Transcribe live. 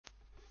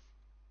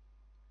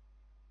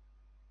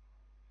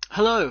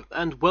Hello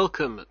and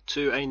welcome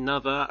to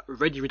another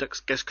Radio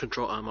Redux Guest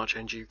Control. I'm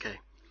Archange UK.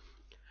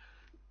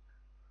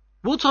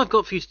 What I've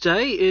got for you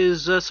today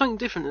is something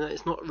different in that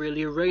it's not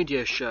really a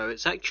radio show.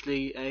 It's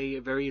actually a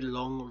very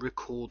long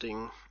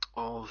recording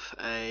of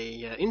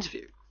a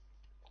interview.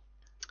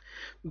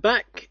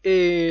 Back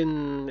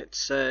in, let's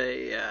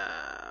say,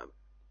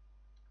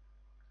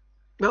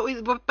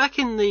 back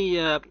in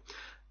the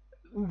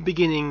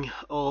beginning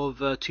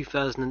of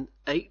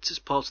 2008, as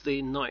part of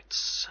the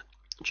NiGHTS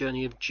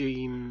Journey of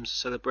Dreams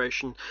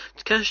celebration,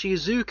 Takashi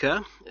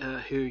Iizuka,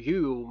 who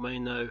you all may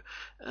know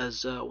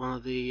as one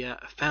of the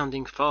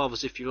founding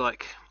fathers, if you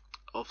like,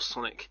 of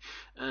Sonic,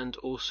 and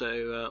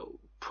also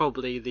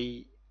probably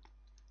the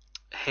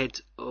head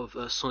of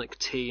Sonic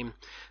Team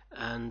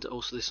and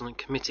also the Sonic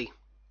Committee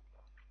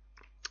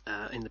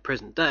in the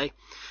present day,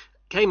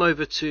 came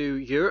over to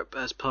Europe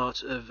as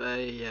part of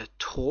a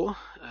tour,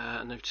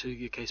 and over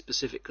to UK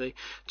specifically,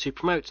 to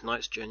promote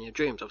NiGHTS Journey of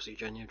Dreams. Obviously,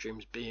 Journey of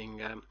Dreams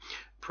being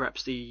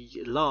perhaps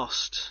the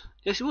last...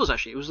 Yes, it was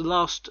actually. It was the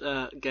last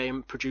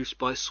game produced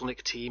by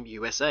Sonic Team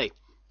USA.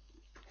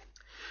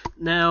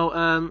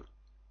 Now,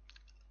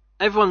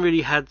 anyone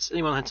had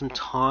some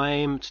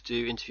time to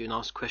do interview and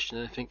ask questions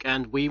and everything,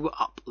 and we were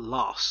up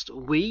last.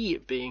 We,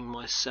 being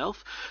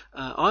myself,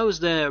 I was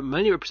there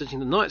mainly representing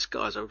the NiGHTS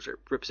guys. I was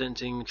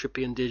representing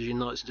Trippy and Digi and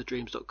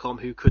NiGHTSIntoDreams.com,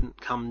 who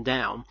couldn't come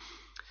down,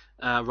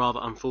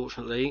 rather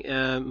unfortunately.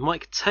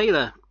 Mike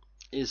Taylor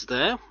is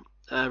there,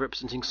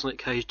 representing Sonic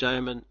Cage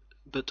Dome,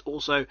 but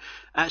also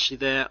actually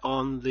there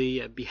on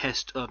the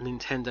behest of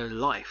Nintendo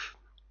Life.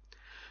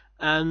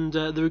 And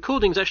the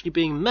recording is actually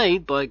being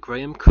made by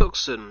Graham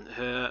Cookson,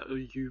 who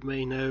you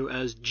may know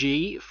as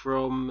G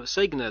from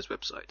Sega Nerd's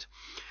website.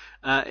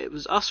 It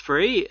was us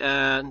three,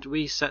 and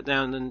we sat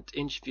down and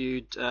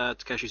interviewed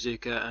Takashi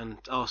Iizuka and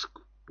asked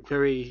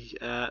very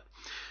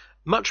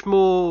much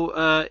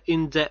more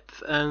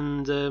in-depth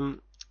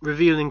and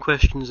revealing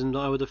questions than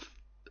I would have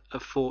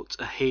thought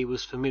he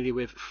was familiar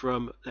with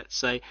from, let's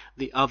say,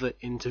 the other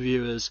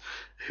interviewers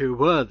who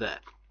were there.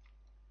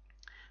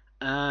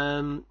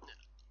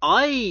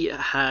 I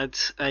had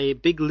a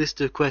big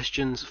list of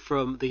questions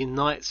from the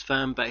NiGHTS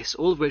fan base,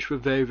 all of which were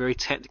very, very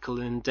technical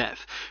and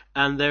in-depth.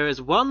 And there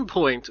is one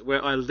point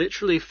where I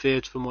literally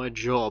feared for my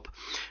job,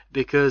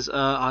 because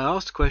I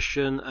asked a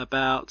question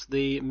about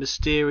the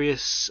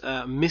mysterious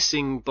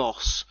missing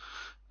boss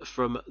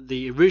from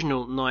the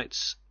original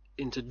NiGHTS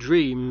Into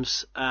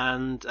Dreams,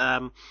 and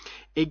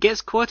it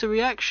gets quite a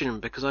reaction,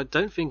 because I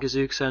don't think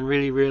Iizuka-san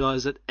really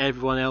realised that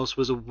everyone else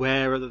was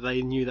aware that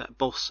they knew that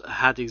boss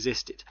had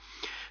existed.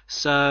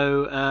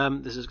 So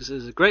this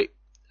is a great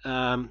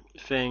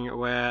thing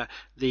where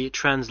the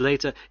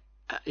translator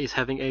is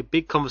having a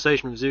big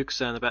conversation with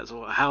Iizuka-san about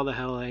how the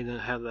hell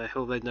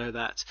they know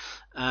that,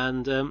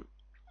 and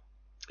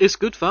it's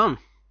good fun.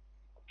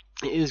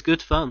 It is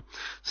good fun.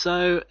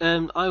 So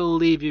I will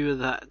leave you with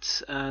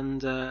that, and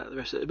the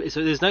rest of it.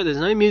 So there's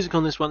no music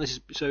on this one. This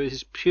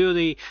is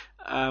purely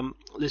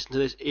listen to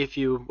this if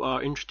you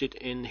are interested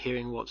in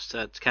hearing what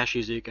Takashi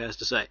Iizuka has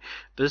to say.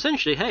 But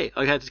essentially, hey,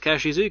 I had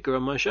Takashi Iizuka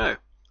on my show.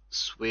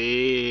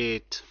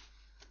 Sweet.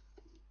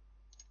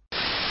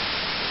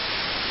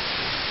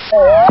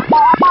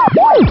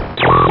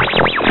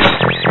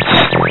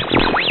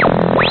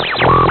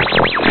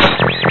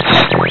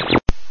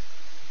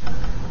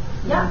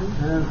 Yeah.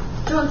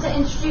 Do you want to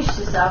introduce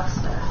yourself,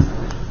 sir?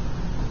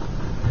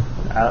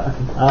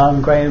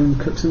 I'm Graham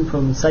Cookson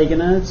from Sega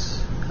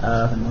Nerds,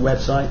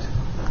 website.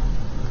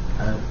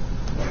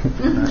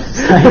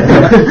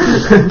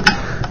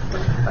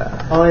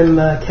 I'm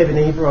Kevin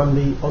Eber. I'm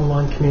the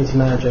online community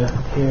manager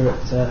here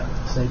at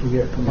Sega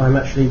Europe. I'm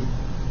actually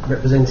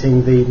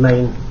representing the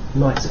main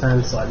NiGHTS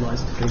fan site,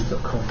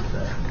 NiGHTSIntoDreams.com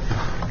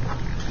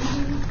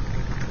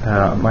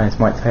today. My name's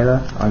Mike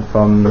Taylor. I'm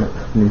from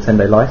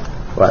Nintendo Life.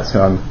 Well, that's who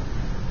I'm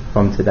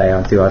from today.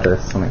 I do other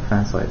Sonic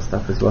fan site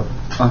stuff as well.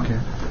 Okay.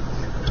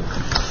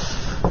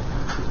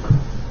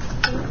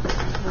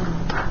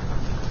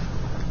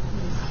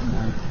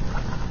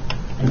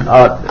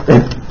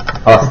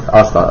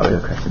 I'll start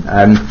with a question.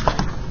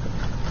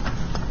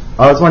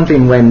 I was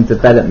wondering when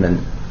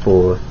development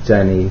for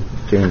Journey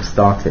of Dreams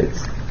started.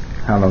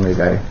 How long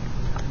ago?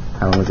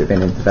 How long has it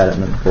been in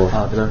development for?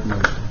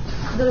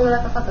 どれぐら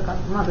いかかったか、い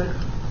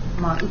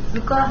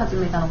つから始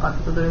めたのか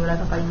とどれぐらい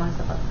かかりまし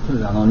たか。そう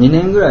です。2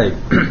年ぐらい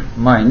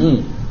前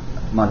に、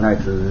ナイ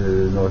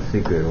ツのシ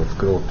ークエルを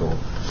作ろうと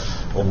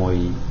思い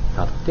立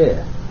っ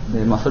て、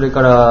で、それ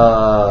か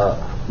ら、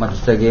実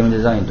際ゲームデ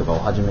ザインとかを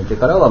始めて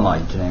からは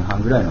1年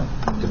半ぐらいの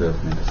デベロッ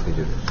プメントスケ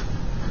ジュールです。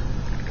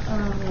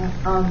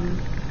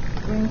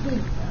When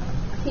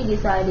he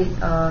decided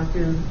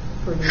to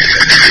produce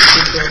the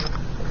video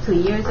 2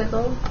 years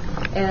ago,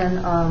 and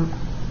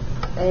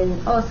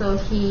also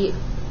he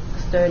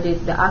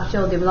started the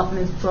actual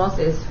development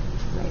process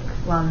like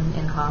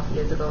 1.5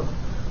 years ago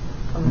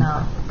from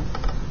now.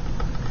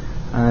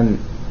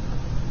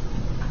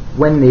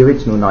 When the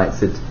original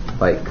NiGHTS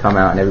had come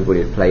out and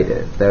everybody had played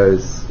it, there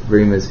was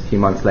rumours a few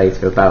months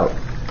later about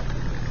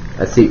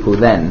a sequel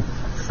then,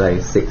 so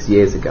 6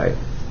 years ago,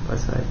 I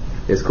say.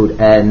 It's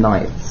called Air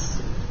Nights.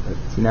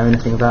 Do you know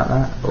anything about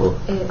that? Or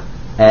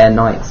Air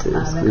Nights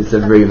is a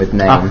rumoured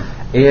name.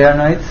 エア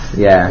ナイツ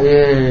Yeah.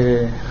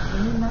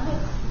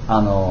 あ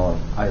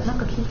れですなん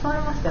か聞かれ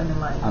ましたよね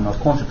前に。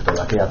コンセプト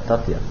だけやった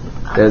ってやつ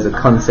There's a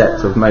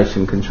concept of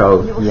motion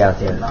control Yeah.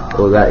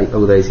 all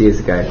those years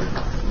ago.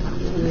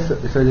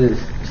 それで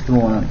質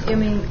問は何ですか You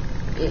mean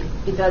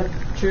is that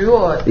true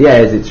or? Yeah,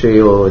 is it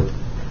true, or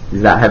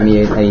does that have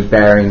any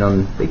bearing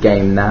on the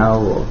game now?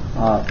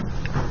 Or?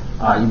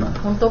 今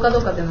本当かど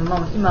うかっていうの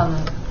は、まあ、今の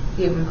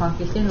ゲームに関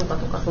係してるのか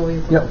とかそうい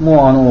うこと。いや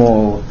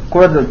もう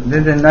これは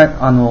全然ない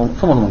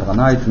そもそもだから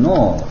ナイツ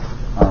の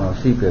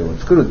シークエルを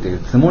作るっていう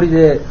つもり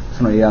で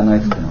そのエアナ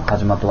イツっていうのが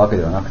始まったわけ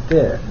ではなく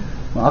て、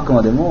あく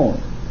までも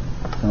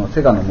その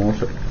セガのモー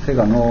シ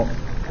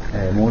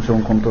ョ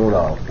ンコントロー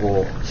ラー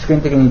を試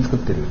験的に作っ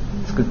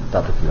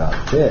た時があ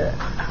って、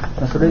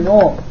それ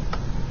の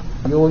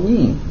よう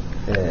に、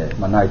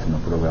ナイツの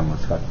プログラムを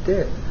使っ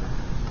て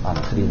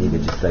3D で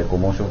実際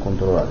モーションコン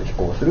トローラーで飛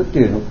行するって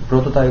いうプ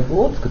ロトタイプ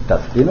を作った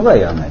っていうのが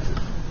エアナイツ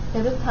です。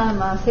At the time,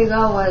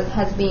 Sega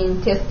had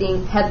been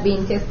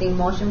testing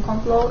motion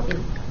control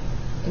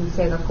in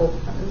Sega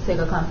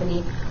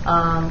company,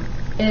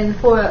 and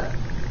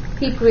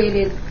he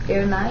created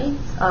Air Knights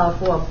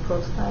for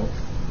prototypes.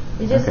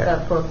 It's just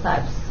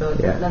prototypes, so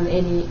not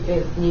any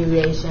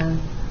relation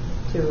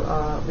to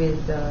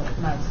with the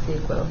Knights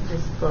sequel.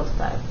 Just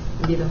prototypes.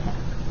 It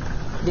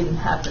didn't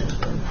happen.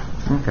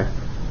 Okay.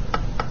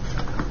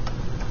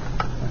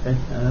 Okay.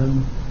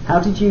 How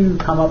did you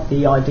come up with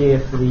the idea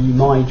for the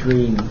My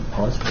Dream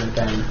pod for the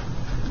game?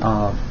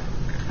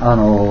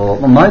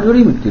 マイド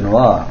リームっていうの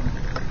は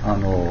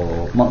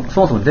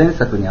そもそも前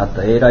作にあっ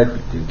た A ライフっ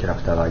ていうキャラ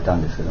クターがいた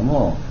んですけど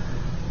も、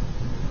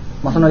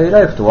その A ラ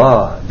イフと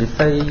は実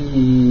際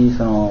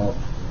その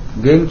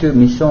ゲーム中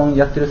ミッション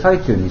やってる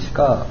最中にし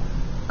か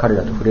彼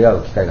らと触れ合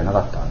う機会がな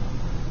かった。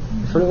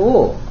それ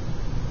を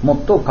も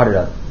っと彼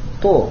ら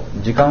と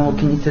時間を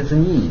気にせず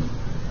に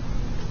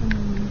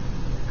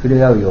触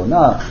れ合うよう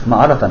な、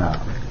新た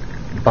な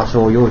場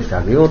所を用意して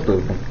あげようと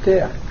思っ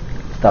て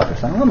スタート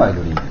したのがマイ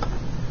ドリー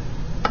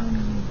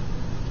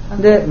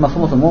ムで、そ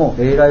もそも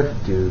A ライフっ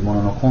ていうも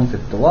ののコンセ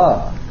プト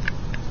は、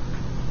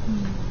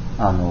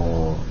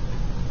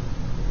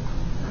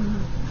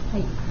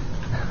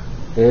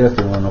A ライフ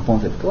というもののコ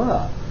ンセプト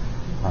は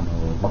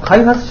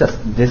開発者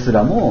です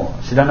らも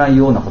知らない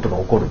ようなことが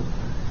起こる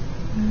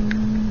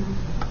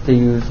って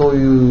いうそう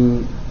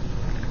いう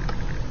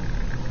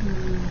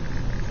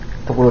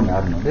ところに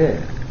あるので、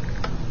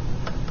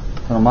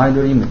そのマイ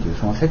ドリームっていう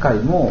その世界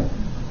も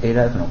A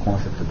ライフのコン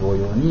セプト同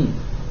様に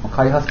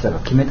開発者が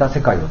決めた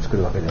世界を作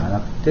るわけではな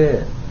く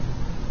て、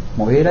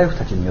もう A ライフ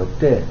たちによっ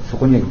てそ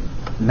こに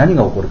何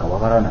が起こるかわ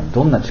からない、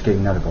どんな地形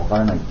になるかわか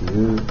らないって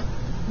いう、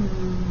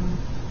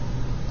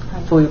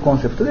そういうコン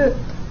セプトで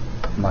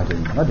マイドリ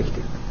ームができて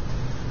いる。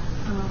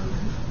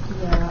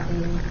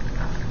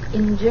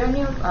In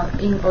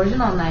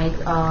original Night,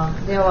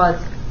 there was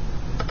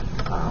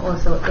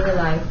also A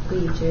life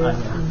creatures.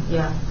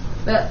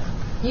 But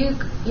you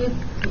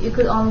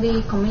could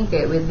only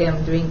communicate with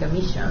them during the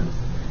missions.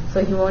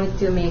 So he wanted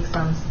to make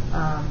some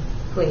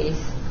place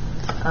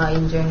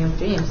in Journey of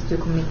Dreams to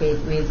communicate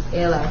with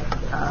A life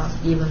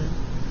even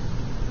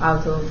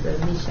out of the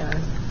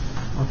missions.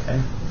 Okay.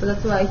 So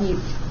that's why he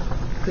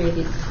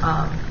created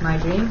My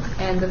Dream.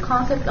 And the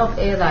concept of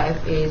A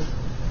life is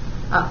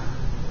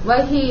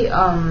why he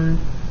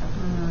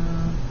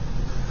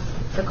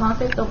the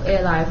concept of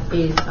A life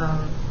is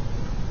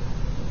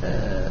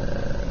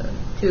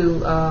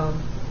to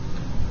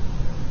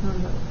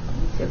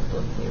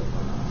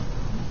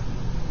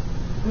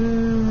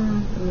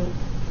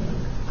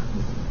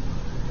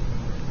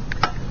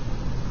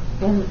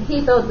and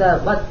he thought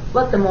that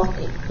what the most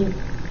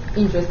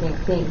interesting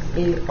things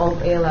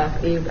of A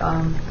life is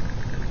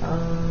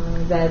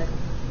that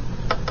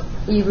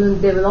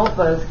even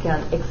developers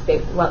can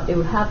expect what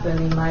will happen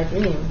in My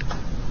Dream.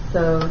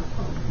 So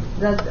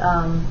that's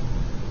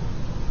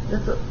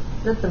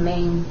the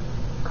main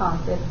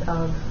concept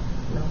of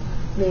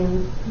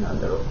main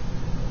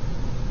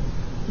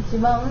一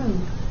番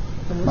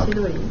面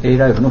白い。A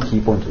ライフのキ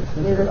ーポイントです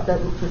ね。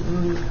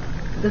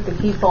That's the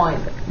key point.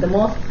 The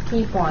most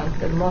key point,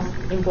 the most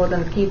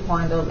important key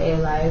point of A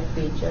life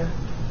feature.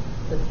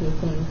 The key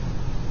thing.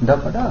 だ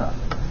から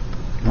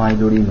マイ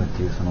ドリームっ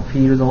ていうそのフ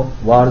ィールド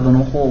ワールド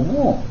の方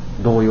も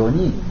同様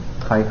に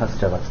開発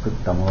者が作っ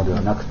たもので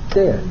はなく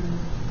て、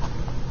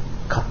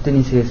勝手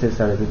に生成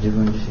される、自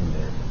分自身で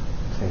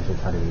生成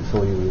される、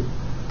そういう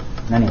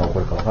何が起こ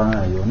るかわから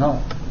ないような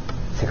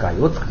世界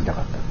を作りた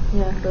かった。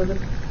Yeah, so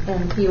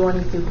and he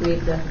wanted to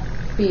create a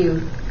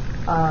field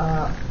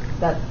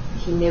that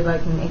he never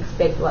can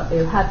expect what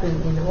will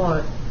happen in the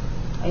world.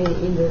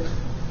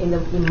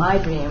 In My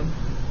Dream,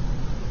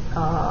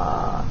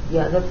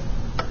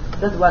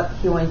 that's what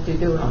he wanted to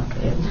do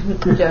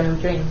in Journey of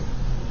Dreams.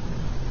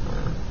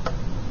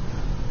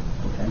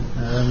 Okay.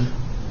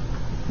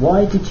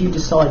 Why did you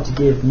decide to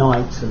give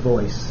Night a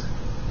voice?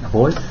 A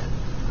voice?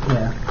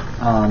 Yeah.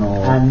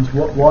 And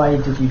why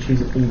did you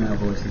choose a female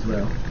voice as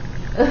well?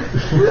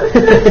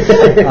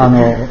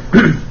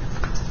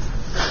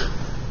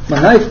 ま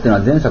あ、ナイツっていうのは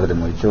前作で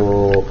も一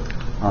応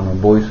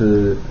ボイ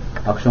ス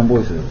アクションボ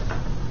イス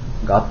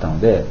があったの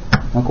で、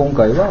まあ、今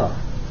回は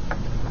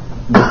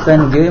実際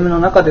のゲームの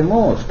中で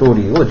もストー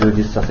リーを充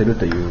実させる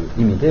という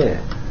意味で、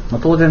ま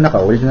あ、当然だか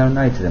らオリジナル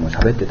ナイツでも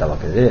喋ってたわ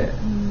けで、だか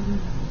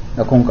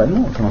ら今回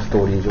もそのス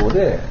トーリー上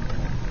で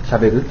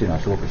喋るっていうの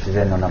はすごく自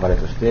然な流れ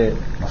として、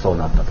まあ、そう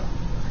なったと。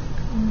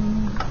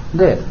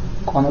で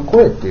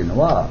声っていうの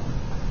は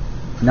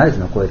ナイツ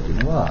の声ってい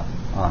うのは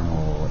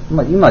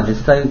まあ、今実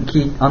際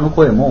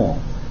声も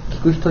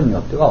聞く人によ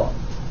っては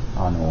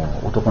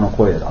男の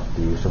声だっ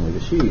ていう人もいる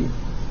し、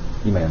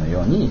今の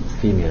ように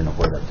フィメールの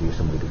声だっていう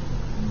人もいる、っ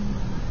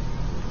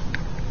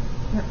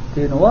て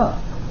いうのは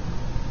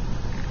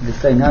実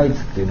際ナイツ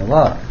っていうの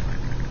は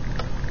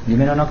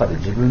夢の中で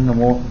自分の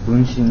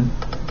分身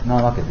な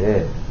わけ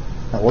で、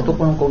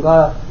男の子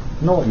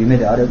の夢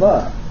であれ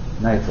ば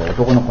ナイツは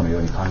男の子のよ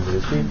うに感じ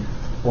るし、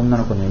女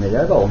の子の夢で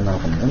あれば女の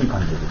子のように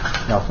感じる。だか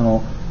らそ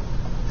の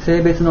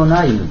性別の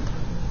ない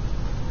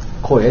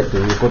声と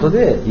いうこと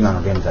で今の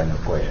現在の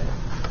声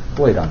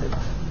を選んでい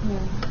ます。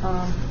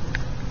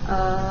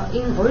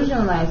In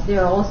original Nights,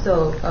 there are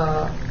also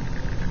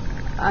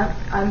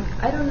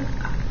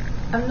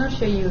I'm not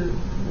sure you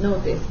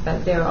noticed,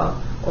 but there are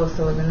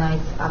also the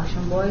Nights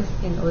action voice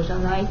in original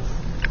Nights.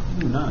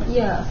 Nice.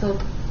 Yeah. So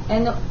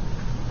and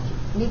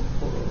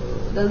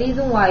the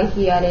reason why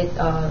he added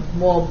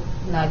more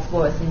Nights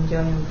voice in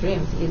Journey of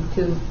Dreams is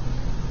to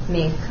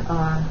make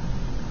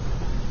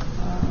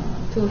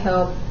to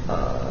help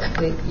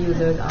the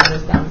users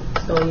understand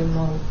story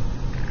more,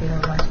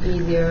 much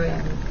easier,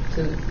 and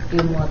to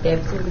give more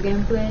depth to the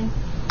gameplay.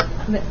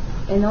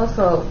 And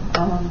also,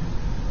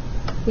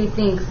 he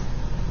thinks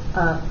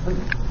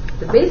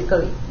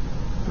basically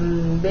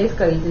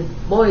the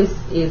voice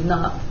is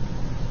not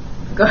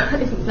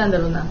good. なんだ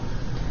ろうな.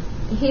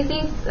 He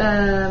thinks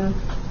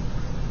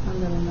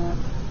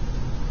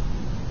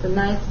the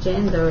Knight's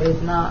gender is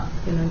not,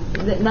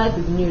 the Knight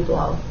is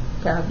neutral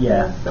character,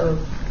 yeah. So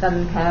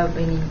doesn't have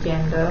any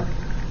gender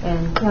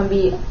and can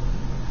be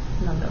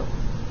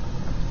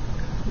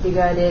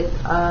regarded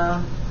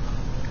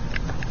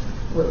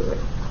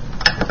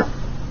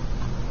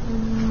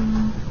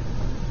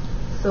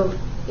so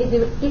it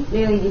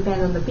really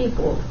depends on the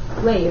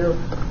player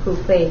who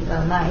plays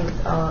Knights,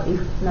 if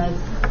Knights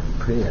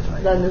プレイヤーじ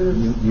ゃない、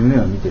夢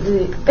を見て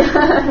る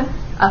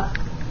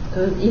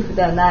if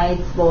the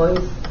Knight's voice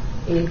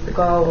is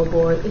girl or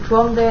boy. It's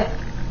from the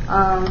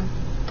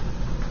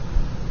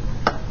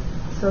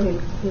so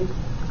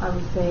I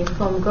would say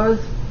from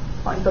girl's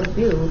point of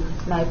view,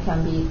 Knight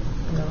can be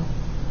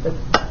the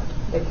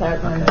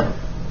character, okay.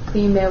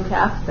 Female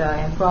character,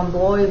 and from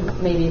boy's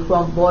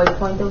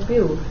point of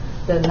view,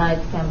 the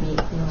Knight can be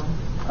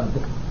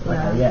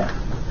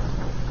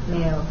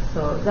male.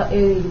 So that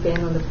really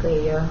depends on the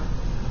player.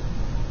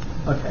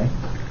 Okay.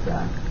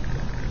 Yeah.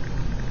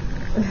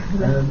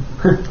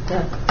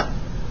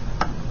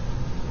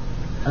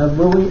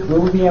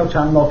 Will we be able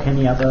to unlock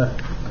any other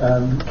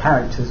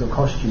characters or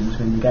costumes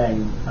in the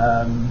game?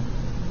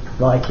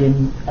 Like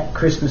at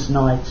Christmas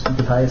night, you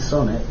can play as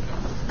Sonic,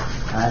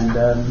 and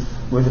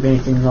will there be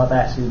anything like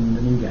that in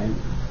the new game?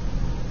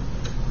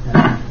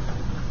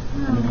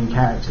 Any new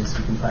characters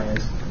you can play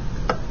as?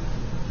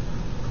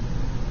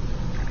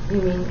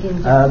 You mean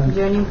in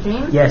Journey of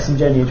Dreams? Yes, in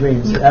Journey of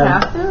Dreams. New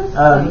characters?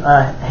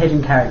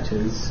 Hidden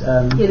characters.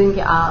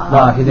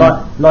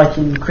 Like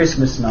in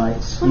Christmas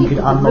nights, you could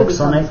unlock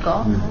Sonic.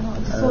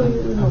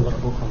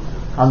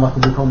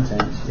 Unlockable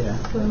content, yeah.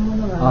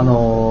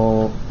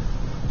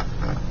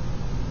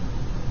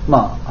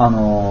 ま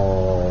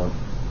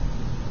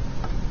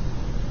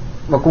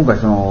あ今回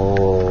そ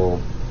の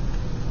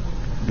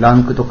ラ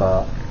ンクと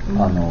か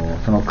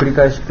その繰り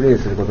返しプレイ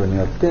することに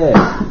よって、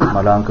ま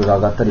あ、ランクが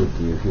上がったりっ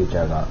ていうフューチ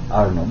ャーが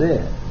あるの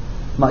で、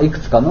まあ、いく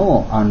つか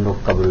のアンロ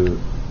ッカブルフ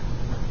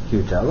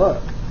ューチャー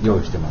は用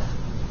意してます。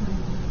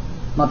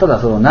まあ、ただ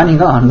その何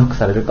がアンロック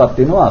されるかっ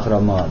ていうのはそれ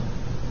はまあ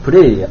プ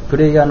レイヤ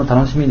ーの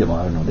楽しみでも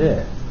あるの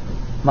で、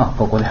まあ、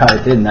ここであえ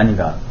て何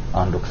が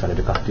アンロックされ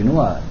るかっていうの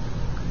は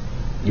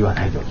言わ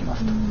ないでおきま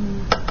すと。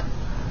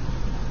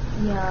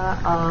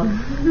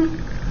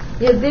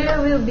Yeah, there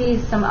will be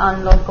some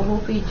unlockable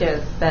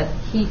features that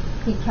he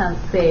can't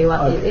say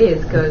what it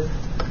is because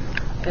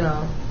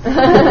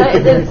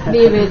it's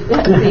leave it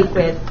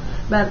secret.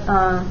 But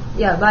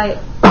by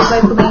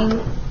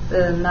playing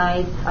the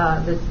night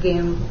this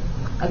game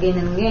again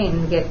and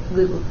again, get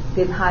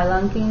high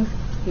rankings,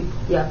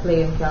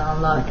 player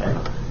can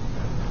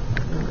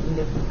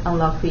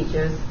unlock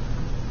features.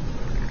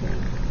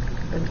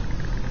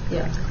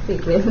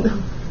 Secret.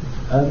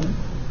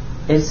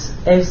 Is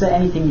there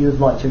anything you would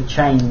like to have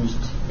changed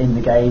in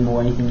the game,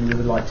 or anything you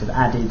would like to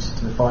have added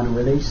to the final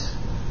release,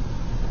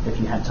 if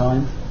you had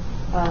time?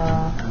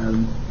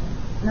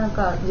 なん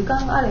か時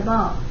間があれ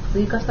ば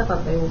追加したか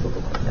った要素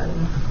とかってあり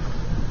ます？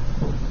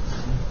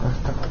追加し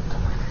たかった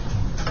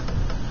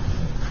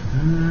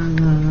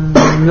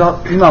い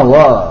や今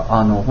は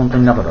本当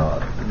にだから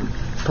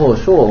当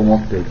初思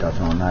っていた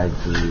そのナイ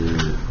ツ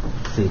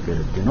シークエ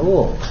ルっていうの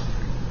を、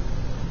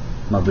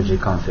無事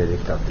完成で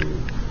きたという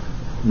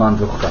満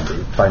足感で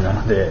いっぱいな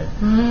ので、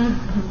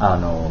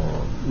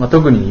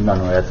特に今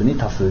のやつ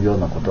に足すよう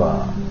なこと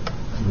は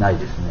ない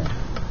ですね。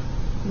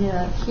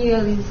Yeah,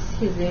 he's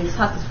really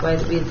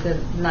satisfied with the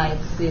Night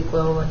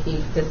sequel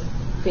he just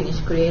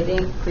finished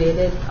created.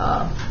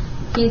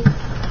 He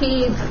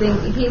thinks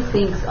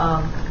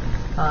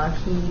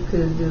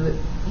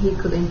he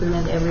could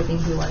implement everything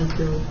he wanted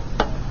to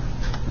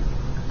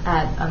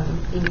add and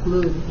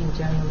include in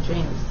Journey of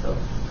Dreams. So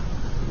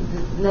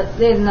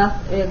there's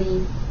not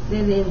really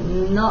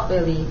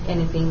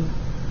anything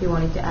he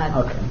wanted to add.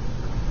 Okay.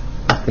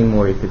 Nothing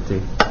more he could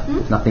do.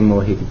 Nothing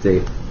more he could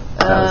do.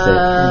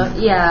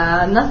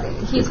 Yeah, nothing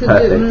he It's could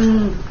perfect.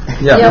 do.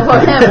 Yeah. For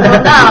him, for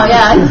now,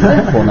 yeah.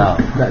 For now.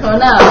 For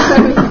now.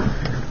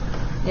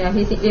 Yeah,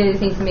 he really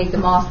thinks to make the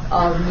most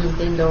of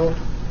Nintendo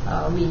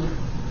Wii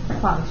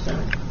function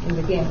in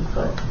the game,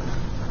 so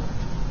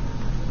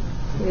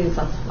he's really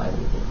satisfied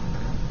with it.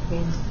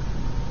 Games.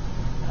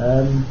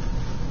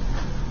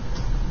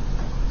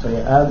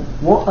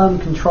 What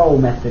control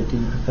method do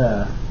you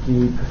prefer? Do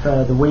you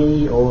prefer the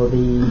Wii or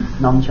the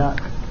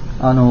nunchuck?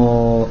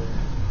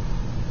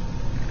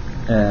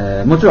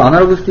 もちろんアナ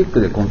ログスティック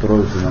でコントロ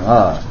ールするの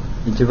が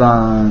一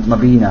番、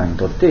ビギナーに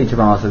とって一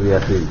番遊びや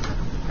すい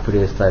プ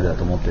レイスタイルだ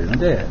と思っているの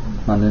で、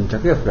ヌンチャ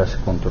クやフラッシ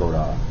ュコントロー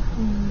ラ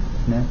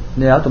ー、ね、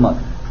であと、も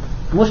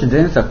し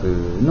前作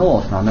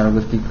のそのアナロ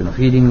グスティックの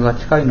フィーリングが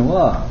近いの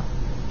は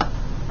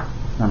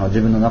自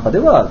分の中で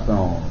はそ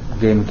の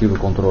ゲームキューブ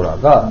コントローラ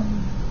ーが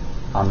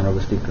アナロ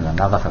グスティックの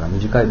長さが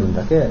短い分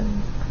だけ、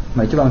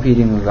一番フィー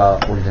リングが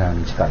オリジナル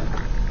に近い。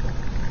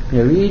で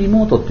Wii リ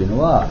モートっていう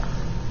のは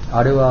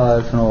あれ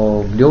はそ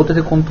の両手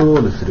でコントロ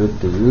ールするっ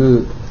てい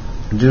う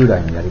従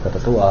来のやり方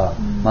とは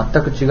全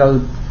く違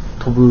う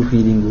飛ぶフ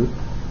ィーリングっ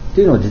て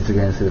いうのを実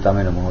現するた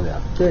めのものであ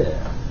って、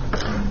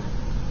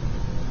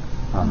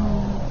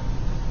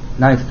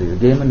ナイツという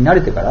ゲームに慣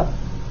れてから、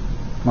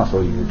そ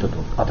ういうちょっ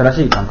と新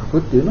しい感覚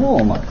っていうのを、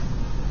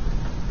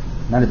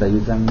慣れたユ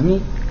ーザー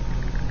に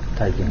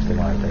体験して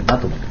もらいたいな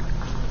と思ってます。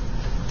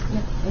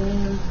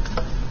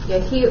Yeah,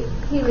 he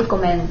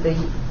recommends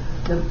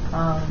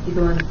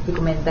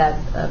recommend that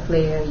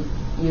player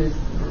use.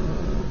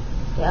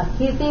 Yeah,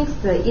 he thinks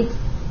that he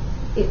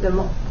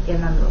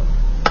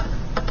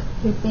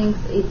thinks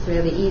it's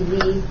really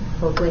easy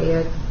for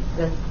players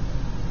just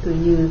to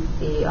use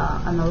the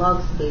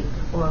analog stick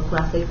or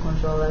classic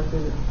controller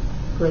to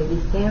play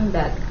this game.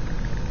 That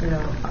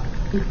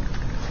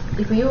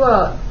if you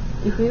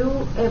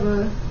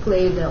ever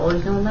play the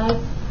original Night,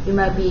 you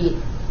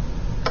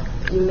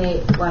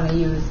may want to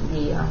use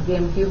the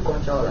GameCube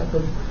controller,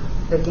 because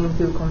the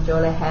GameCube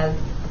controller has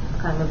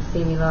kind of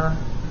similar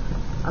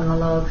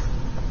analog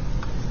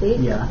stick.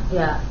 Yeah,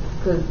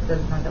 because the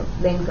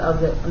length of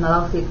the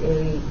analog stick is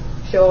really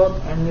short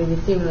and really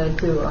similar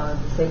to the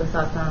Sega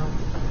Saturn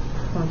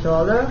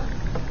controller.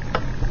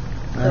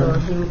 So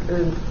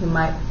he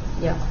might,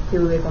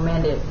 still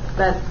recommend it.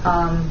 But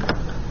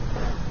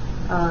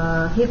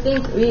he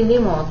thinks Wii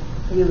Remote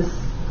use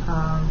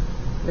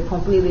the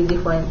completely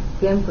different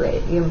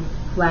gameplay,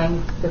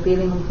 flying, the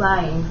feeling of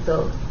flying.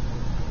 So,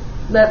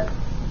 but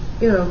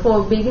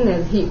for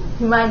beginners, he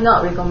might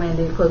not recommend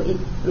it because it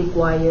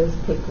requires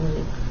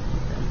technique.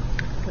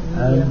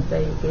 So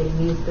getting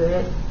used to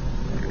it.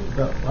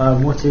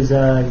 What is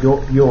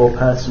your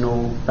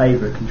personal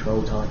favourite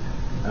control type?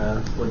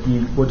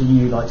 What do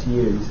you like to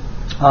use?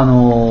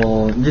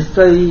 実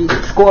際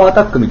スコアア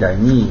タックみたい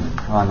に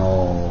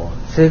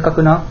正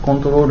確なコ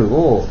ントロール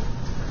を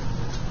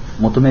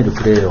求める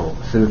プレーを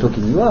するとき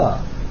には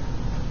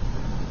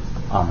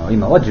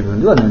今は自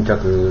分ではヌンチャ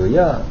ク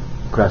や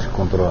クラシック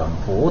コントローラーの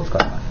方を使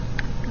いま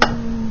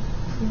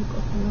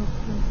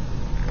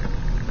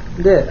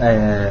す。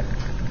で、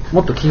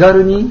もっと気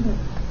軽に流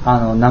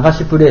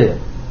しプレ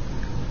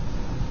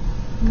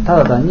イ、た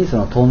だ単にそ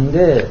の飛ん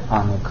で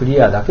ク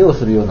リアだけを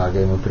するようなゲ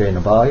ームプレイ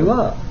の場合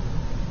は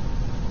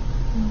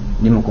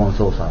リモコン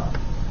操作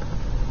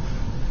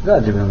が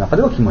自分の中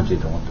では気持ちいい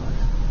と思ってます。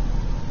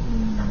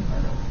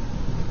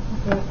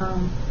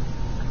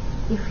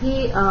If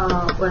he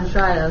when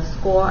try a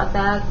score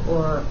attack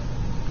or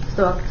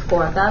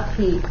score attack,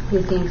 he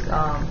thinks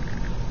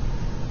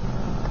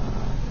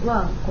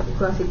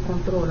classic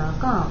controller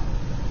か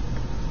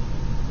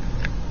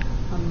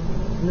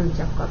ヌン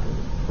チャクかという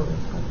ことで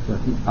す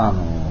か。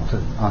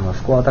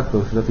スコアアタック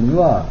をするときに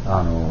は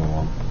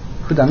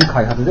普段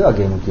開発では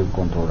ゲームキューブ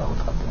コントローラーを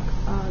使ってます。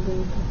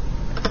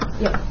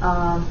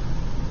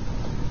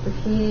If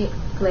he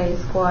plays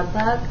score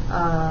attack,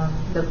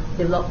 the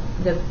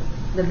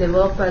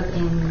developers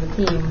in the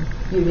team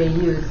usually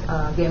use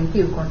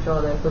GameCube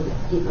controller because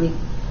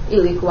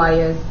it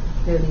requires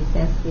really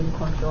sensitive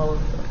controls.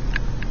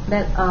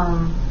 But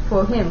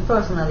for him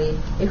personally,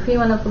 if he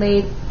wanna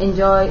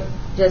enjoy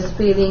just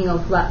feeling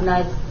of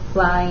night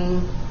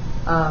flying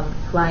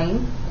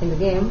in the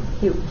game,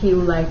 he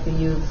would like to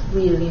use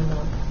Wii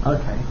Remote.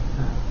 Okay.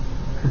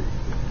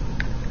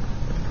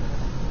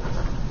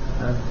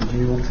 Did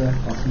you want to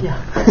ask? Yeah.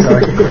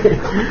 Sorry.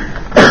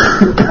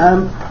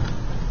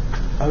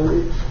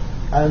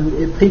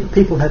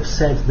 People have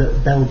said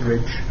that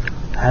Belbridge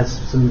has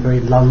some very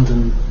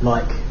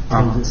London-like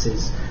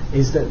tendencies.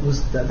 Was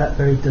that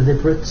very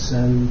deliberate?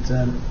 And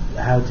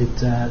how did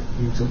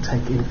you sort of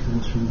take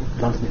influence from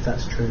London, if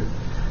that's true?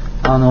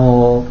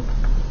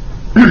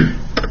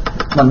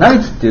 ナ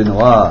イツっていうの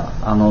は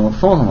そも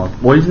そも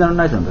オリジナル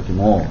ナイツの時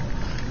も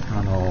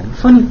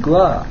ソニック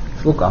は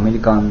すごくアメリ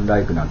カンラ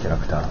イクなキャラ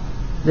クタ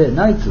ーで、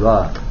ナイツ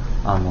は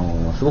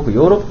すごく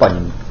ヨーロッパ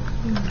に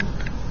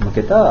向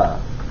けた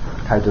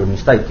タイトルに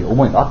したいっていう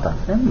思いがあったん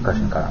ですね、昔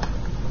から。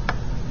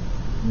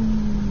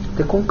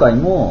で今回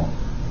も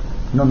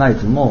のナイ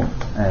ツも、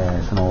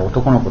その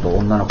男の子と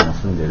女の子の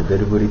住んでいるベ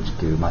ルブリッジっ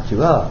ていう街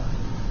は、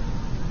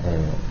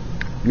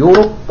ヨー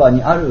ロッパ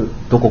にある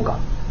どこか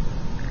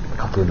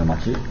架空の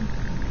街っ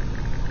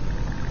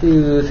て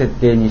いう設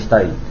定にし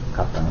たい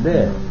かったの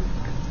で、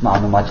あ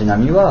の街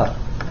並みは、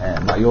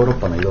ヨーロッ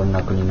パのいろん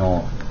な国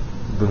の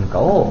文化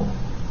を、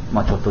ち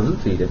ょっとず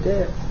つ入れ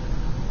て、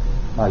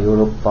ヨー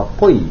ロッパっ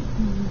ぽい、フ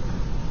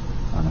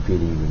ィー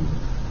リングに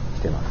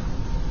してます。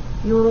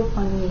ヨーロッ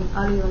パに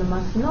あるような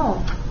街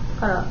の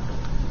から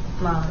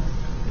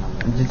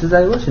実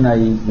在はしな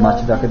い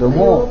街だけど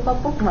も、ヨーロッパっ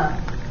ぽく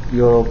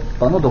ヨーロッ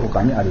パのどこ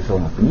かにありそう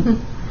な国ヨ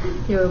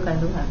ーロッパ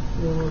のどこか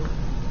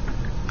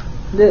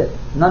で、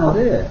なの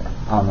で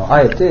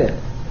あえて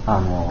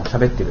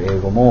喋ってる英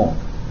語も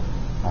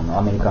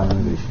アメリカン・イ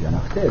ングリッシュじゃな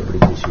くてブリ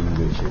ティッシュ・イン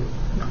グリッシュ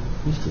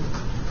にしてる。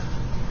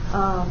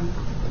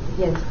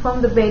Yes,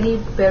 from the very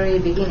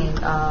beginning.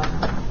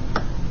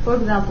 For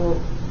example,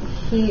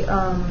 the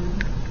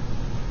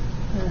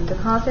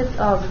concept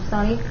of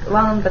Sonic.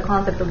 One of the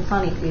concept of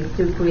Sonic is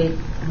to create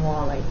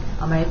more like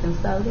American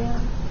style game.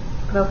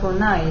 But for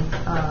Night,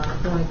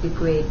 he wanted to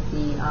create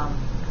the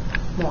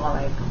more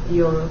like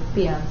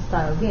European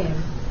style game.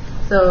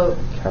 So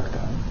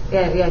character.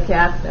 Yeah,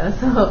 character.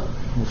 So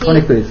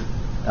Sonic is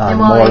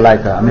more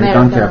like an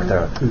American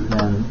character,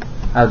 and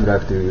I'd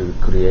like to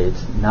create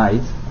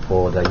Night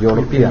for the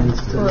European.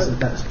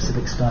 That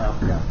specific style.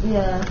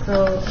 Yeah.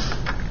 So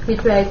he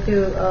tried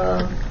to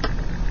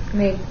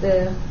make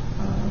the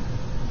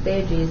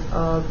stages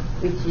of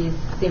which is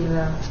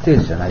similar.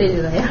 Stage じゃない。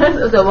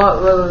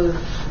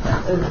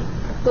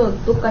そう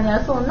どっかにあ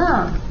りそう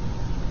な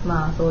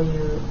そうい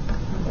う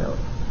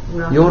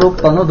ヨーロ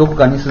ッパのどこ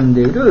かに住んで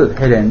いる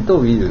ヘレンと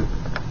ウィル。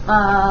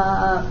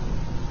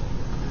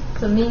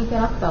そうメインキ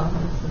ャラクターの話。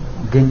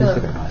現実世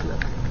界の話だ。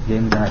ゲ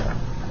ームじゃないから。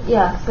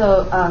Yeah,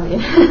 so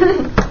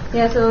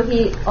yeah, so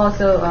he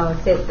also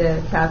set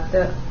the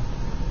character,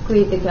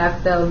 create the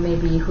character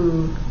maybe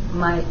who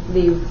might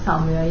live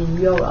somewhere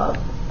in Europe,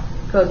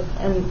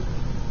 and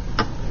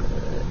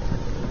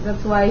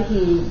that's why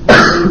he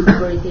uses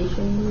British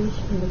English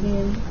in the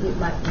game. You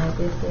might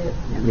notice it.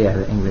 Yeah,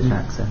 the English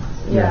accent.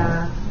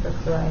 Yeah,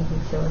 that's why he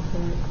chose it.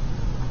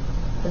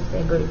 Just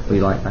a British.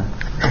 We like that.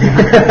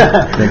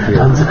 Thank you.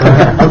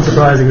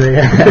 Unsurprisingly.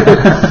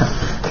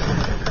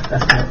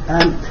 That's great.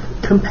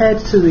 Compared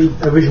to the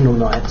original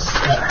Nights,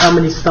 how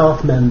many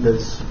staff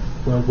members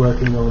were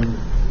working on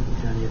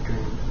Journey of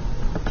Dream?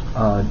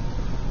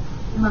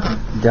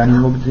 Journey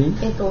of Dream?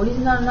 オリ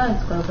ジナルナイ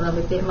ツから比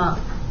べて、要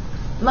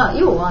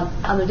は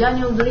ジャー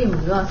ニー・オブ・ドリーム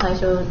ズは最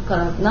初か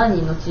ら何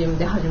人のチーム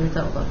で始め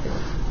たのかっていうこ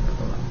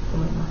とだと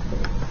思います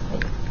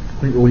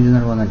けど、はい、オリジ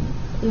ナルは何？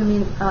 You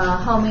mean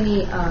how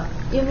many?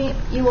 You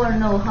want to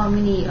know how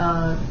many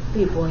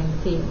people in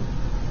the team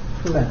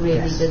who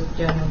created the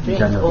Journey of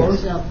Dreams?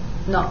 Original,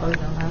 not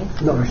original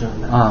Nights. Not original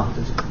Nights.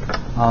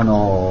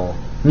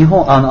 日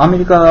本アメ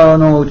リカ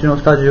のうちの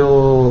スタジ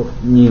オ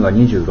には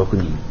26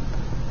人。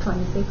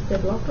26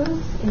 developers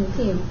in the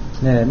team.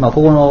 で、こ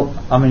この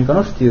アメリカ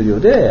のスタジオ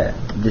で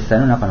実際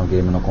の中の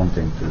ゲームのコン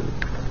テンツ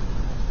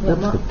を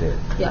作って。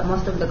Yeah,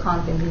 most of the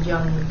content in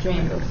Journey of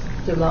Dreams was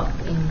developed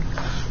in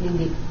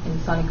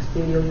Sonic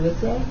Studio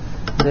USA.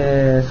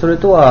 で、それ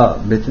とは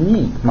別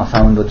に、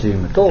サウンドチー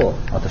ムと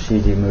あと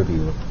CG ムービ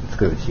ーを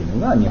作るチー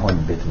ムが日本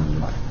に別にい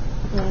ます。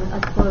And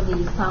as for the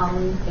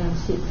sound and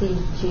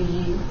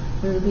CG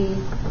movies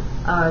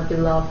are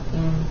developed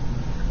in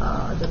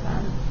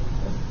Japan.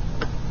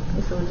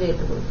 SOJ っ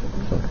てことです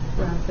よ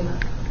ね。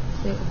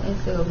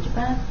Sega of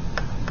Japan.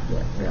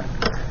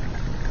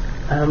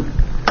 Yeah.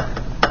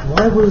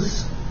 Why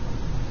was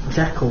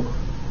Jackal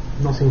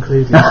not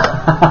included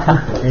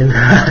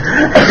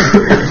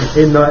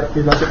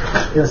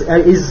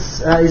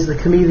is the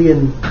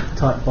chameleon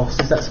type boss,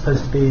 is that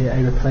supposed to be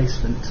a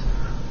replacement?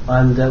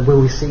 And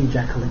will we see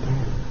Jackal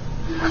again?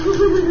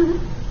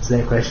 It's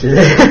their question.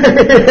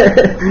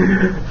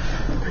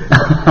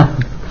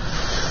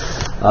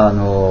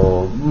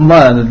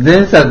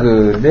 前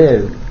作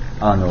で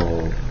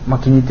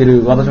気に入って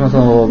る、私もジ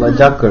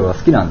ャックルは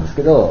好きなんです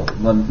けど、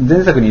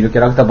前作にいるキ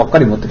ャラクターばっか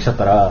り持ってきちゃっ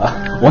た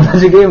ら同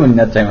じゲームに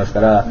なっちゃいますか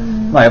ら、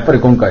やっぱり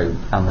今回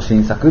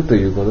新作と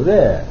いうこと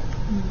で、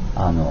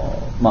あ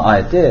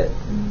えて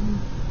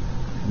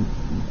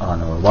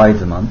ワイ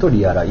ズマンと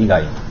リアラ以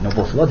外の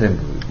ボスは全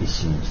部一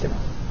新してま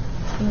す。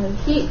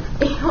He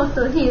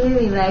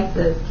really liked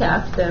the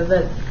character,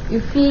 but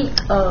if he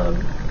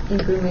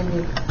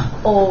implemented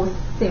all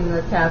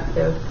similar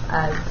characters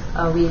as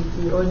with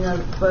the original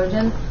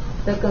version.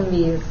 That can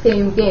be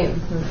same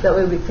game. That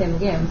will be same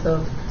game.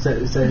 So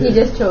he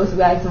just chose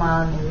Wise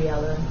Man in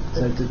real life.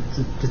 So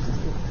just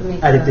to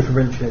make add a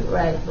differentiate.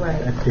 Right.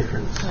 A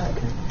difference. Right.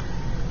 Okay.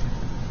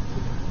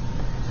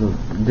 So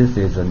this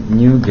is a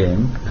new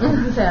game. He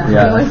wants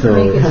to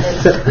make it a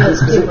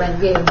different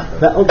game.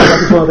 That was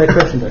one of their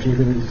questions actually,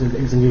 if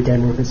it's a new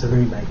game or if it's a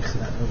remake. So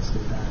that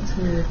obviously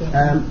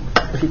that.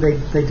 Actually,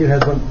 they do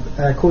have one.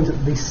 According to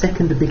the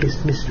second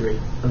biggest mystery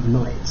of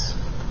Knights.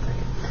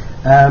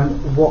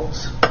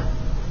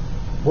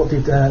 What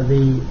did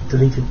the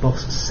deleted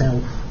boss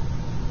self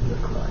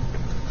look like?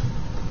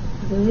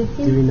 Deleted?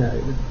 Do we know?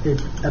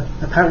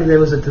 Apparently there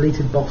was a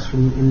deleted boss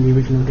in the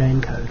original game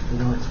code for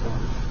Knights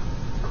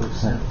 1 called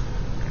Self.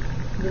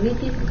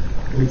 Deleted?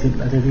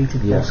 A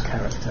deleted boss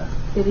character.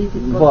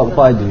 Deleted boss.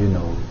 Why do you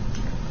know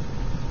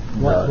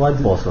Why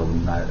the boss of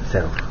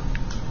Self?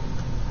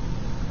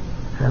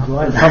 How do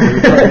I know?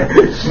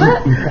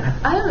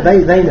 I don't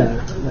know. They know.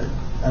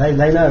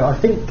 They know. I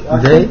think.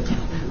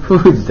 Who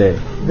is they?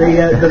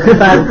 Their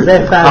fan base.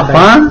 Their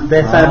fan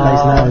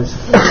base knows.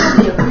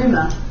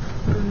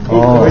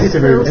 Or is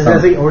it a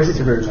rumor? Or is it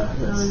a rumor?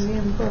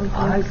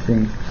 I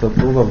think so,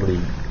 probably.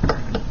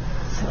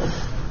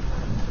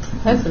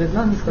 それ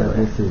何ですか？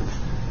 This is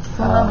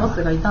そんなボ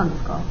スがいたんで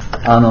すか？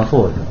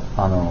そうですよ。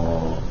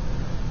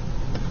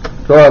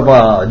それは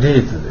まあ事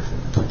実です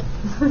よ。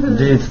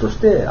事実とし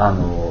て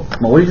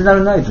オリジナ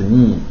ルナイツ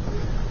に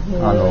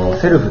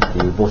セルフって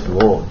いうボス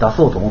を出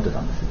そうと思ってた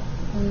んですよ。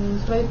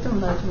それ言っても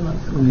大丈夫なん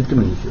ですか？言って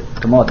もいいですよ。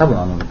まあ多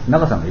分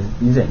中さんが以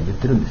前言っ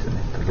てるんですよね。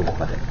どこ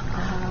かで。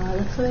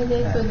それ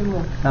で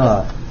もう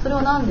それ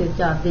はなんで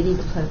じゃあデリー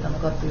トされたの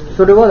かっていう。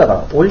それはだか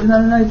らオリジナ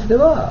ルナイツで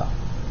は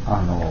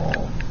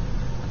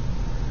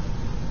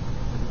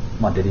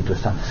まあデリート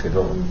したんですけ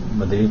ど、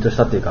まあデリートし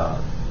たっていうか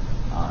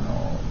な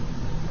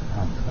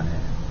んですかね。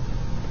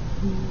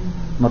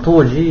まあ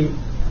当時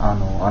あ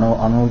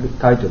の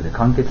タイトルで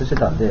完結して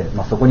たんで、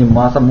まあそこに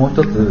もう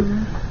一つ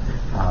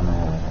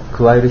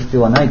加える必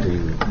要はないとい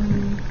う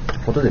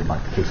ことでまあ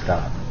消し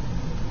た。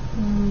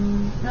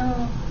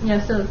Yeah,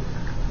 so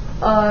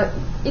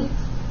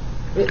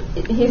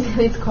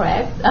it's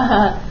correct.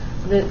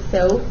 The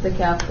self, the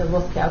character,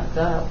 boss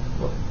character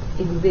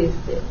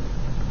existed.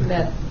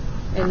 That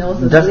and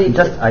also just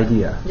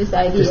idea. Just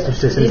idea.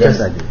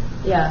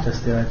 Yeah.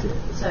 Just the idea.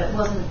 So it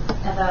wasn't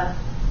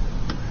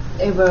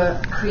ever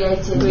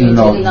created.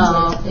 No. It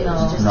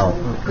was just No.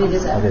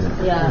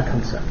 Yeah.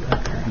 Concept.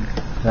 Okay.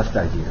 That's the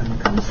idea.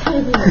 For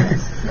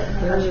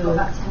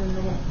about 10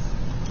 minutes.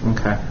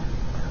 Okay.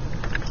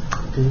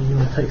 Do you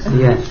want to take some?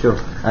 Yeah, sure.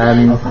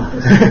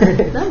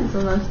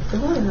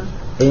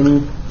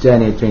 In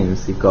Journey of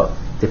Dreams, you've got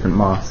different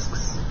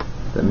masks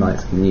that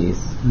knights can use.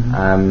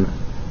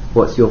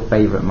 What's your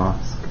favourite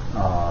mask?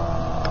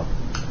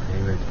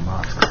 Favorite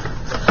mask.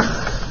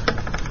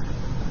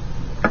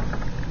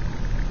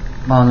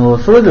 まあ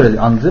それぞれ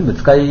全部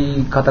使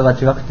い方が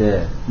違く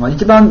て、まあ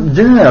一番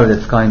ジェネラル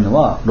で使えるの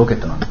はロケ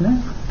ットなんです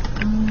ね。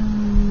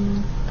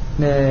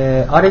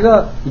で、あれ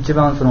が一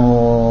番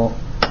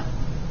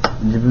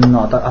自分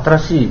の新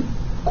しい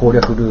攻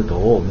略ルート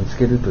を見つ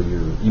けるとい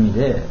う意味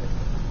で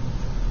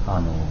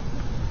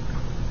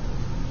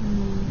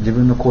自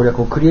分の攻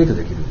略をクリエイト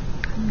できる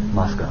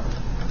マスクなんで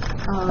す。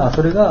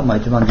それがまあ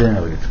一番ジェネ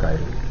ラルで使え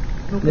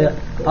る。で、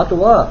あ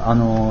とは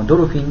ド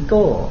ルフィン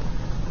と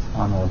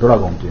ドラ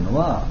ゴンというの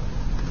は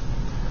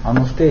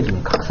ステージに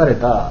隠され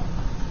た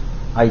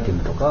アイテ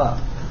ムとか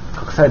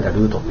隠された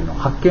ルートっていうのを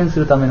発見す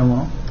るためのも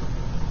の。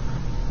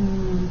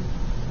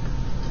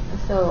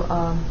So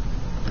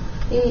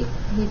he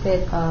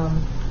said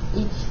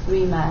each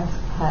three masks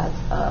has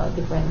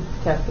different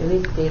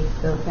characteristics,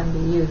 so can be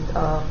used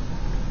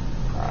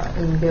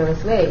in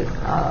various ways.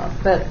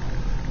 But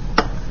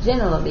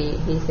generally,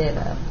 he said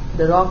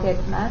the rocket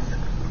mask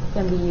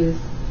can be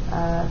used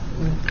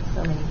in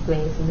so many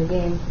ways in the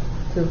game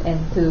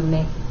to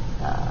make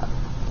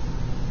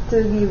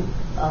to give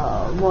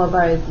more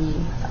variety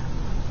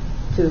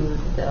to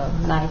the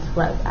knight's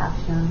right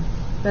action.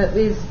 But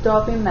with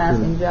dropping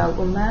mask and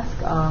dragon mask,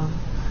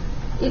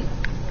 it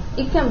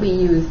can be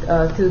used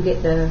to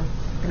get the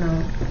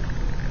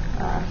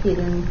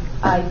hidden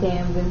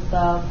items and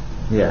stuff.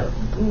 Yeah.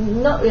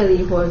 Not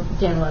really for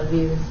general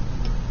use,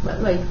 but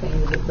you can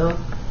use it though.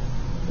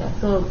 Yeah,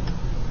 so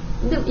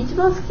でも一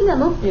番好きな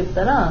のって言っ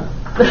たら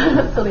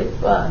それ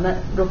は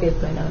ロケッ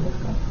トになるんです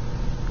か？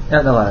い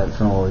やだからユ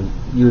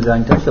ーザー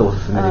に対してお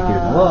すすめできる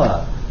の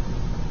は。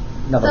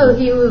So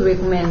he would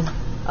recommend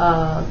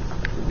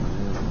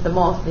the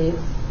most is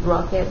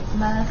rocket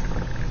mask.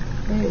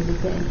 Maybe it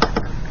depends.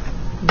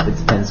 It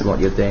depends on what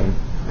you're doing.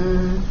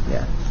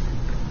 Yeah.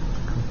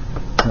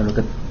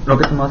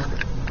 Rocket mask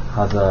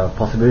has a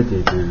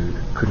possibility to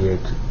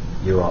create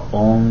your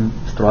own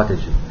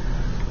strategy.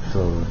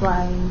 So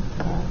Flying.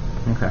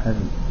 Okay.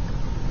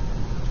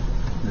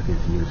 That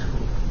is useful.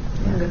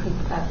 I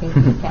think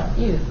you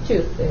can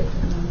choose it.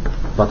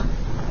 But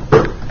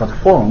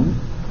form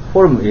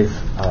is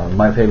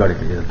my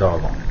favorite is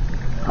dragon.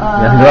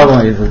 Yeah,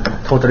 Dragon is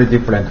totally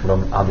different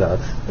from others.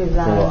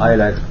 Design. So I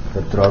like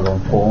the Dragon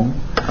form.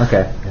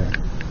 Okay. Yeah.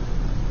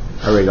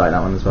 I really like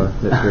that one as well.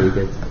 Looks really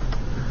good.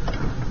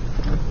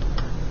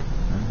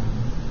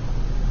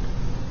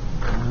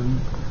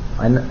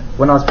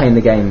 When I was playing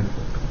the game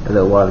a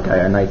little while ago,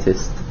 I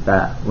noticed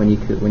that when you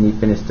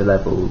finished a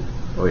level,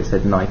 or it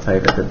said night over,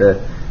 that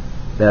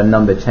the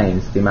number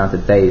changed, the amount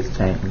of days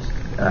changed.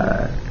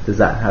 Does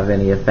that have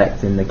any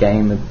effect in the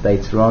game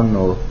later on,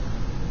 or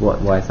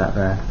why is that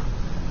there?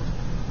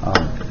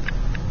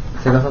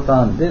 セガサタ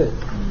ーンで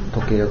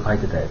時計が書い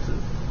てたやつ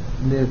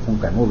で、今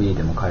回も Wii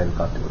でも変える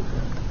かってことです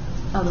ね。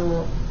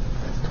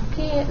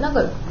時計なん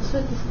かそ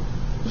うやって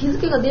日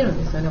付が出る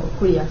んですよね、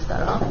クリアした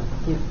らっ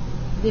ていう。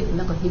で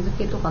なんか日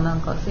付とかな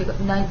んか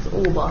ナイツ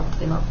オーバーっ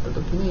てなった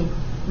時に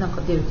なん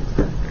か出るって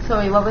言ってた。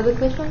Sorry, what was the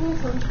question?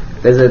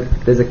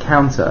 There's a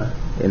counter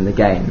in the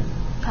game.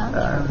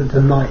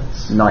 The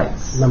nights.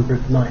 Number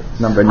of nights.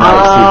 Number of nights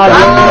you've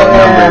done,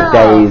 number of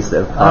days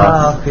that have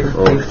passed.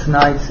 Fifth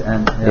nights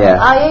and Yeah.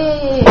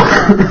 Yeah.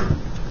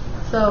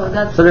 So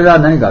that's それが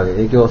何か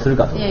影響する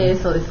かと。そ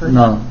うです。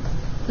No.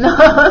 No,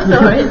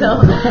 sorry,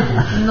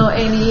 no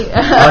any.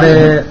 あ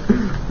れ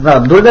だか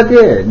らどれだ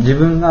け自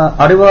分が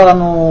あれは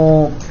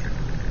こ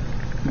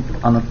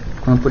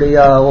のプレイ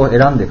ヤーを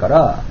選んでか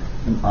ら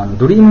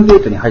ドリームゲ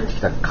ートに入ってき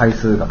た回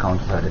数がカウン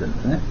トされてるん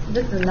ですね。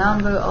Just the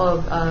number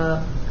of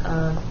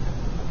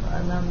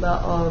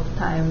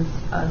times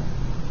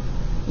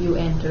you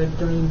entered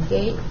Dream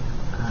Gate.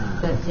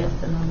 That's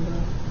just the number.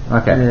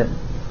 Okay.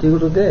 という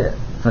ことで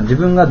自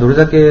分がどれ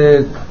だ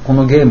けこ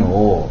のゲーム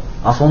を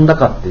遊んだ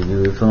かって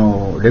いうそ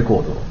のレ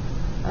コード。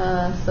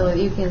So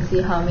you can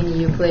see how many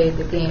you played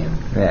the game.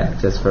 Yeah,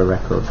 just for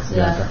records.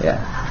 Yeah. Okay.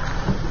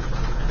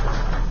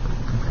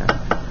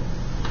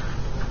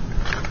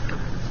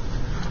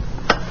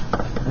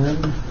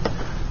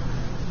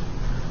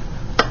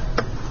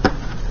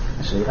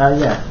 Actually,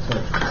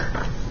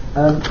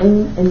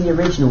 in the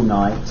original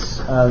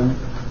Nights,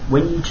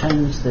 when you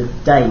change the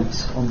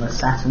date on the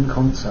Saturn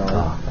console,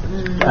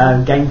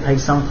 gameplay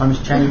sometimes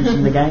changed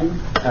in the game.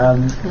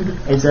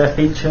 Is there a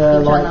feature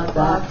like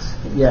that?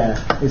 Yeah.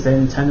 Is there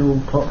an internal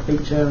clock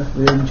feature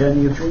within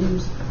Journey of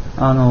Dreams?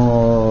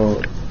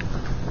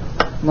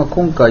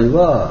 今回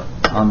は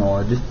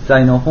実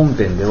際の本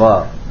編で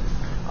は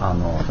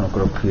そのク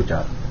ロックフューチ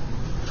ャー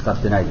使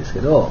ってないですけ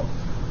ど、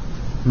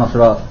そ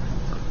れは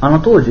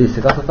当時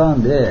セガサター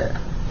ンで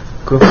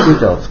クロックフュー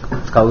チャーを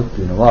使うっ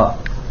ていうのは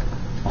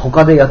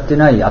他でやって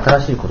ない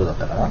新しいことだっ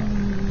たから、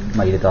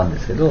入れたんで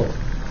すけど、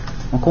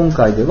今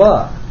回で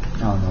は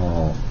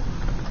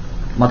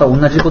また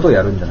同じことを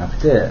やるんじゃなく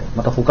て、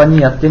また他に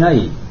やってな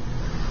い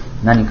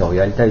何かを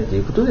やりたいってい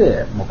うこと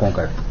で、今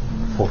回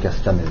フォーキャ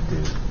スチャンネルってい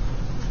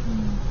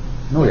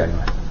うのをやり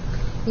ました。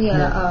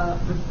や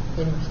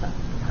りました。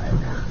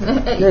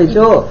で一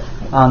応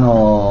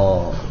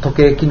時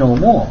計機能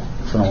も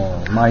そ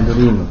のマイド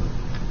リーム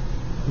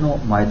の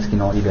毎月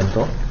のイベン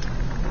ト、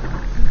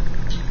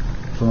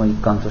その一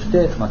環とし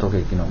て、時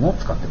計機能も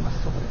使ってま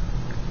す。そこで。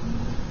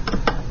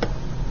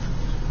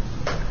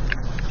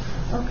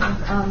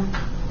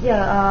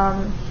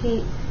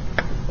He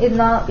is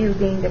not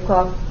using the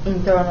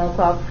internal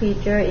clock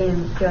feature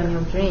in Journey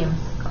of Dreams.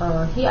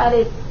 He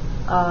added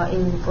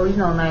in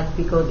original Nights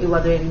because it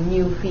was a really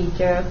new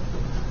feature,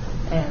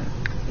 and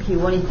he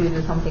wanted to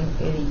do something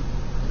really.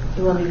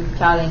 He wanted to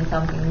challenge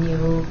something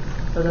new,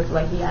 so that's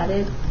why he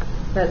added.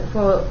 But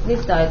for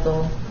this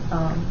title,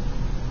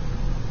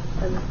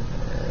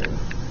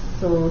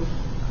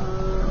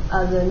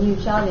 as a new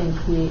challenge,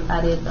 he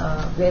added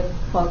a web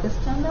focus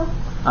channel.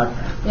 Okay.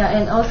 Yeah,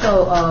 and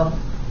also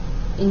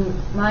in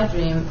my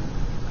dream,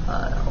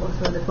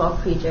 also the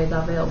clock feature is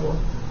available.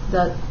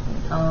 That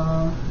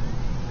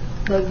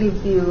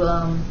gives you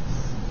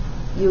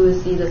you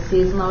will see the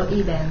seasonal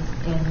events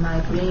in my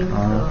dream.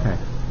 Okay.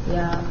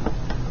 Yeah.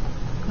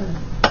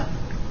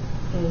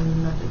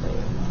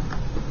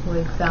 For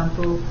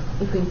example,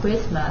 if in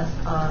Christmas,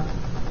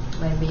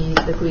 maybe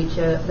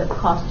the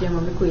costume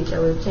of the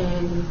creature will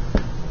change.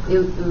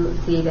 You will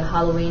see the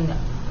Halloween.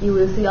 You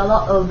will see a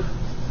lot of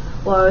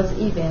world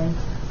events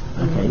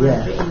in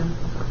my dream.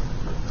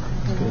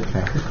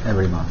 Okay.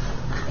 Every month.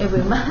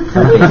 Every month.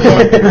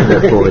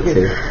 Look forward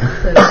to.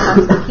 So you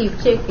have to keep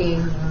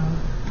checking.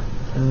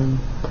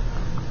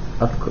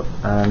 I've got,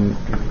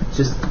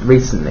 just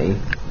recently,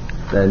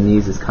 the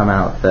news has come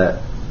out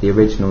that the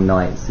original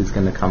Nights is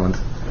going to come onto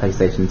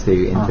PlayStation 2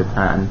 in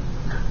Japan.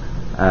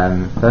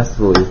 First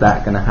of all, is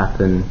that going to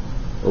happen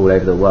all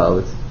over the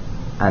world?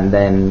 And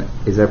then,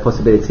 is there a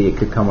possibility it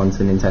could come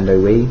onto Nintendo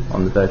Wii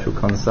on the Virtual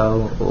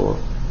Console, or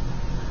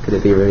could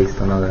it be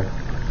released on other?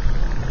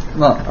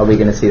 Are we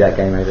going to see that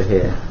game over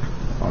here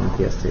on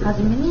PS2? は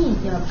じめに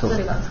そ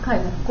れが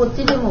こっ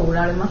ちでも売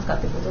られますかっ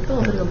てこと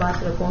と、それがバー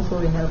チャルコンソー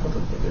ルになること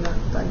って言われ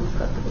たんです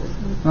かってことです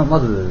ね。ま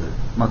ず、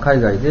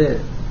海外で、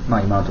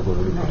今のとこ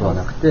ろ売ることは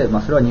なくて、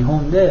それは日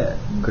本で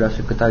クラ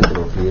シックタイト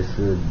ルを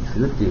PS にす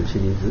るっていうシ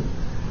リー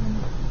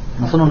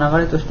ズ、その流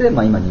れとして、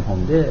今日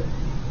本で、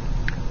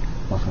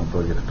そのプ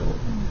ロジェクト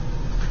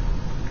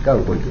が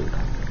動いているか。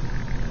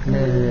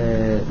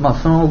で、まあ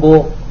その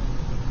後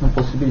の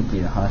ポシビリテ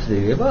ィの話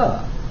で言え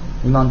ば、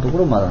今のとこ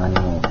ろまだ何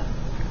も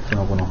そ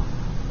の後の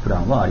プラ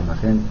ンはありま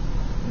せん。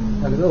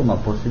だけど、まあ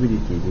ポシビリ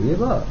ティで言え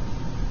ば、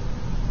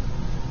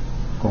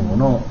今後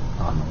の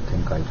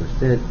展開とし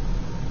て、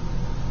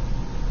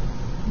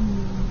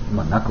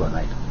まあなくは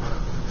ないと。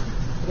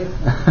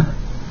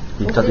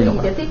言っちゃっていいの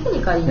かな。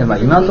いや、まあ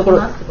今のところ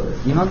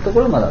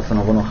まだそ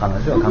の後の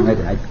話は考え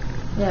てない。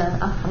いや、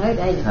考え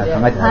てないですね。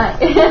考えてない。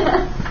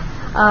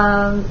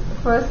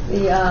First,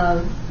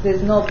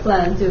 there's no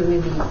plan to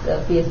release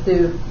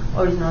PS2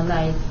 original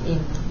nights in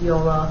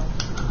Europe,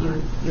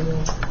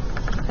 US.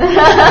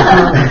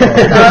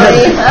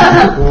 Sorry.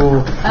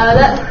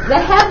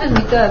 That happened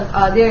because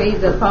there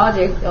is a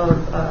project of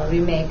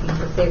remaking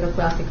the Sega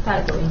classic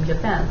title in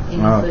Japan,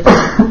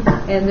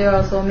 and there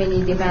are so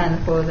many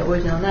demand for the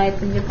original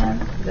nights in Japan.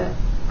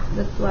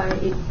 That's why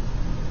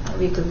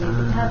we could make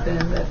it happen.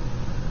 But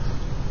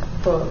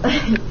for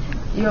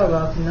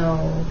Europe,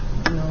 no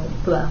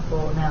plan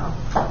for now.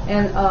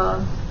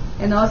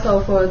 And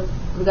also for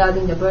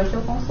regarding the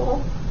virtual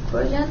console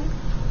version,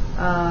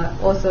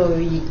 also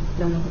we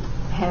don't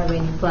have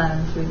any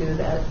plan to do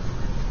that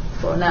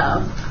for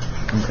now.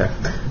 Okay.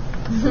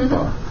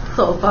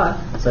 So far.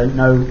 So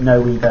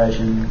no Wii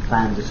version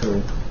planned at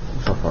all.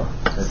 So far.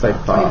 So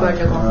far.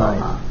 Virtual console, Right.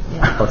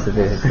 yeah.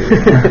 Possibility.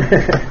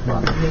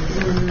 One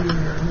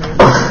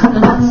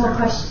more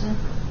question.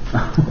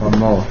 One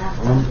more.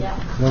 Yeah.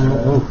 One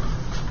more.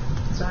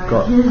 Sorry.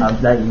 Got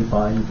let you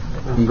find.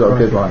 You got a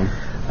good one.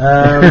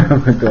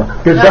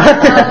 Good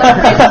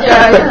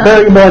one.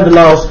 Bearing in mind the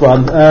last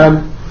one.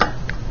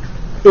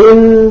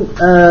 In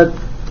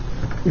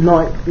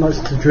Nights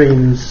to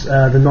Dreams,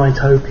 the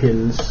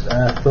Nightopians,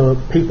 for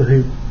people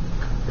who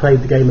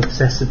played the game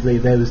obsessively,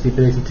 there was the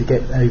ability to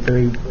get a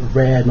very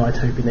rare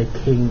Nightopian, a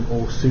king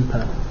or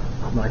super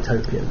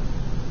Nightopian.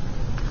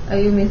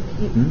 You mean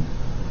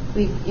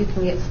you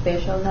can get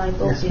special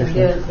Nightopian? Yes,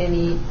 There's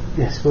any?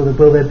 Yes, will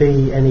there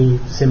be any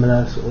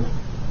similar sort of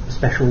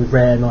special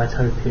rare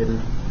Nightopian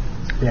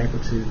to be able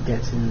to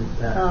get in?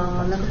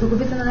 なんか特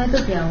別なナイ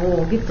トピアン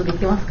をゲットで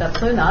きますか？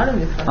そういうのあるん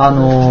ですか？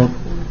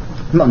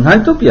まあ、ナ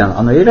イトピ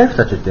アン、Aライフ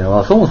たちっていうの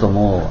はそもそ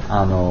も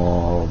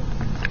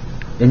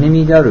エネ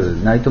ミーである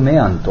ナイトメ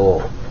アン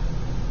と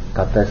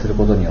合体する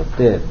ことによっ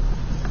て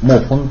も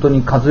う本当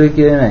に数え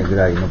きれないぐ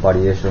らいのバ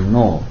リエーション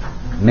の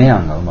メア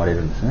ンが生まれ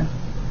るんですね。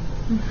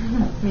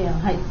メアン、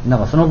はい。なん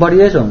かそのバ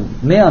リエーション、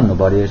メアンの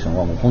バリエーション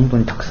はもう本当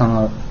にたくさ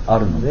んあ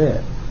るの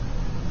で、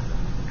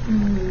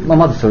まあ、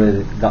まずそ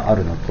れがあ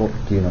るのとっ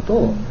ていうの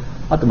と、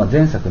あとまあ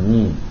前作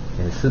に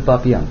スーパー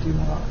ピアンっていう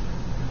のが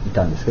い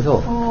たんですけ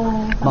ど、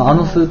ま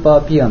あ、スーパ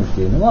ーピアンっ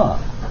ていうのは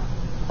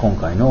今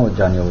回の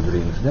ジャーニー・オブ・ドリ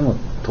ームスでも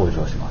登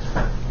場します。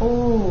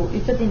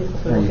言っちゃっていいんです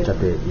か？それ言っちゃっ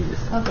ていいで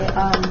す。Okay.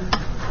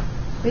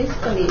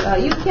 Basically,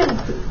 you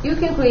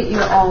can create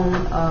your own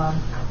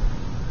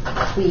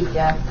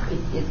creature.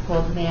 It's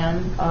called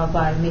man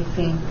by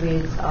mixing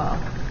with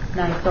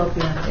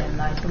Nightopians and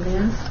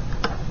Nightomians.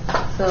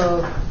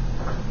 So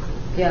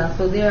there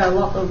are a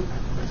lot of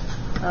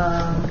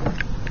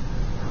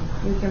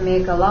you can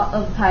make a lot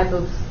of type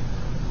of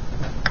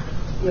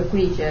your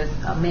creatures,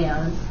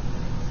 males.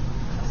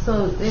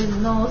 So there's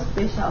no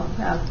special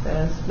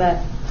characters, but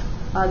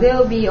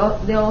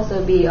there'll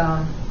also be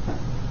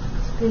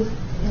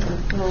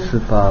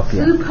super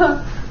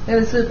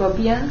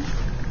pian,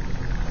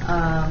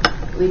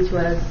 which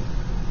was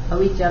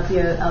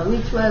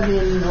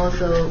in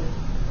also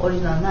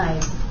original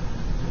Night.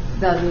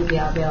 That will be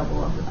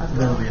available as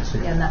well.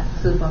 Yeah, not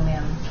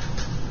Superman.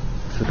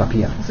 Super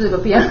pian. Super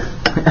pian.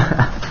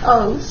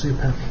 Oh,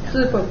 super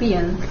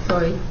pian.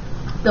 Sorry.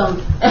 Don't.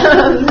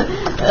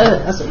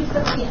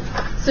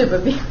 Super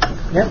pian.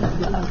 Yep,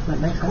 that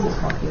makes sense.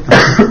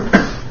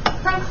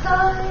 Thanks,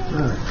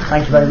 guys.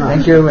 Thank you very much.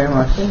 Thank you very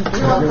much.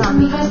 You're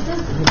welcome. You guys did.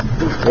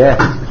 Yeah.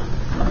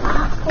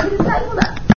 これで最後だ。